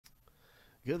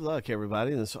Good luck,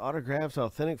 everybody. This autographed,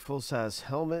 authentic, full-size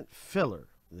helmet filler.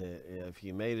 If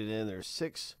you made it in, there's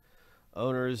 6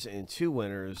 owners and 2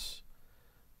 winners.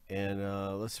 And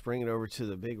let's bring it over to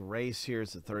the big race here.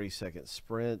 It's a 30-second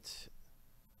sprint.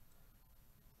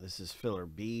 This is filler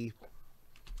B.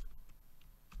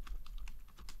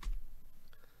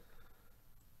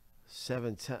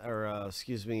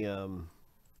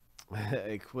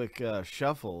 A quick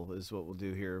shuffle is what we'll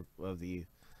do here of the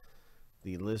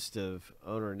list of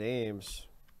owner names.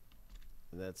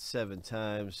 And that's 7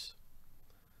 times.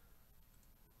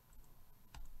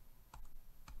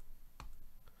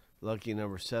 Lucky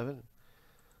number 7.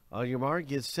 On your mark,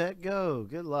 get set, go.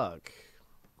 Good luck.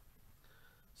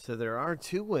 So there are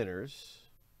 2 winners.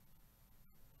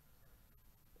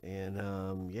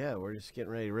 And yeah, we're just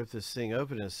getting ready to rip this thing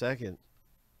open in a second.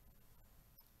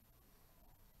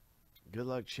 Good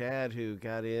luck, Chad, who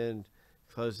got in,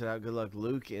 closed it out. Good luck,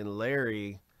 Luke and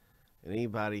Larry, and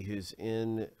anybody who's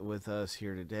in with us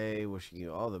here today. Wishing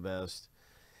you all the best.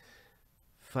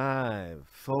 5,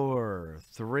 4,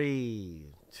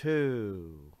 3,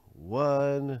 2,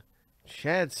 1.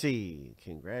 Chadsey,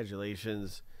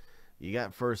 congratulations. You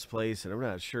got first place, and I'm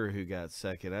not sure who got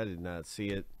second. I did not see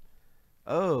it.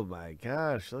 Oh my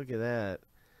gosh, look at that.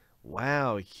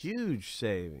 Wow, huge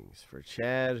savings for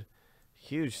Chad.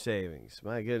 Huge savings.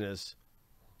 My goodness.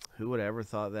 Who would ever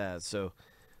thought that? So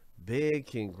big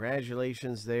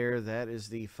congratulations there. That is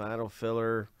the final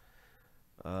filler.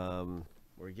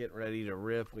 We're getting ready to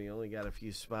rip. We only got a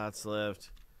few spots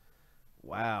left.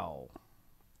 Wow.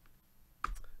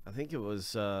 I think it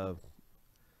was a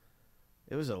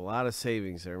lot of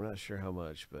savings there. I'm not sure how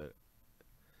much, but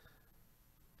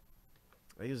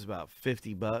I think it was about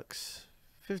 $50.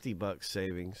 $50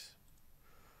 savings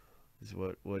is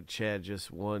what Chad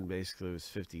just won. Basically, was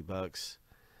 $50.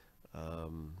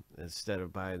 Instead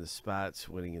of buying the spots,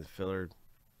 winning in the filler.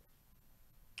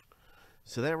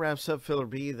 So that wraps up filler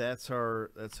B. That's our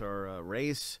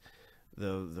race.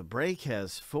 The break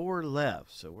has 4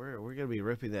 left, so we're going to be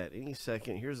ripping that any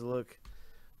second. Here's a look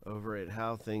over at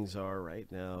how things are right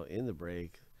now in the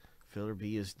break. Filler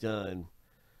B is done,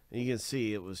 and you can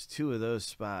see it was 2 of those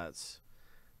spots,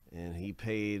 and he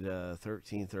paid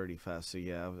 $13.35. So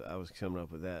yeah, I was coming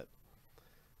up with that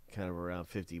kind of around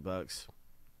 $50.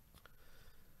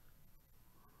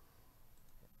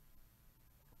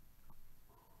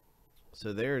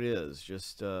 So there it is,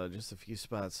 just a few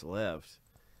spots left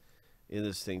in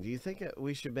this thing. Do you think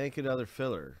we should make another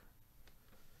filler?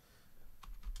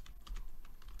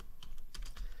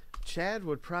 Chad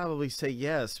would probably say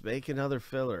yes, make another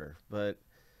filler, but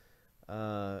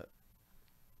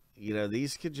you know,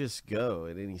 these could just go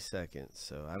at any second,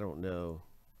 so I don't know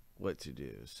what to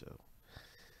do. So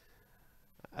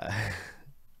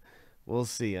we'll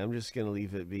see. I'm just gonna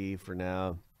leave it be for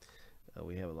now.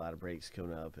 We have a lot of breaks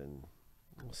coming up, and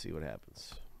we'll see what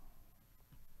happens.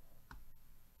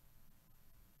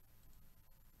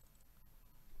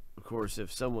 Of course,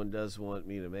 if someone does want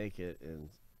me to make it, and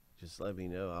just let me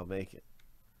know, I'll make it.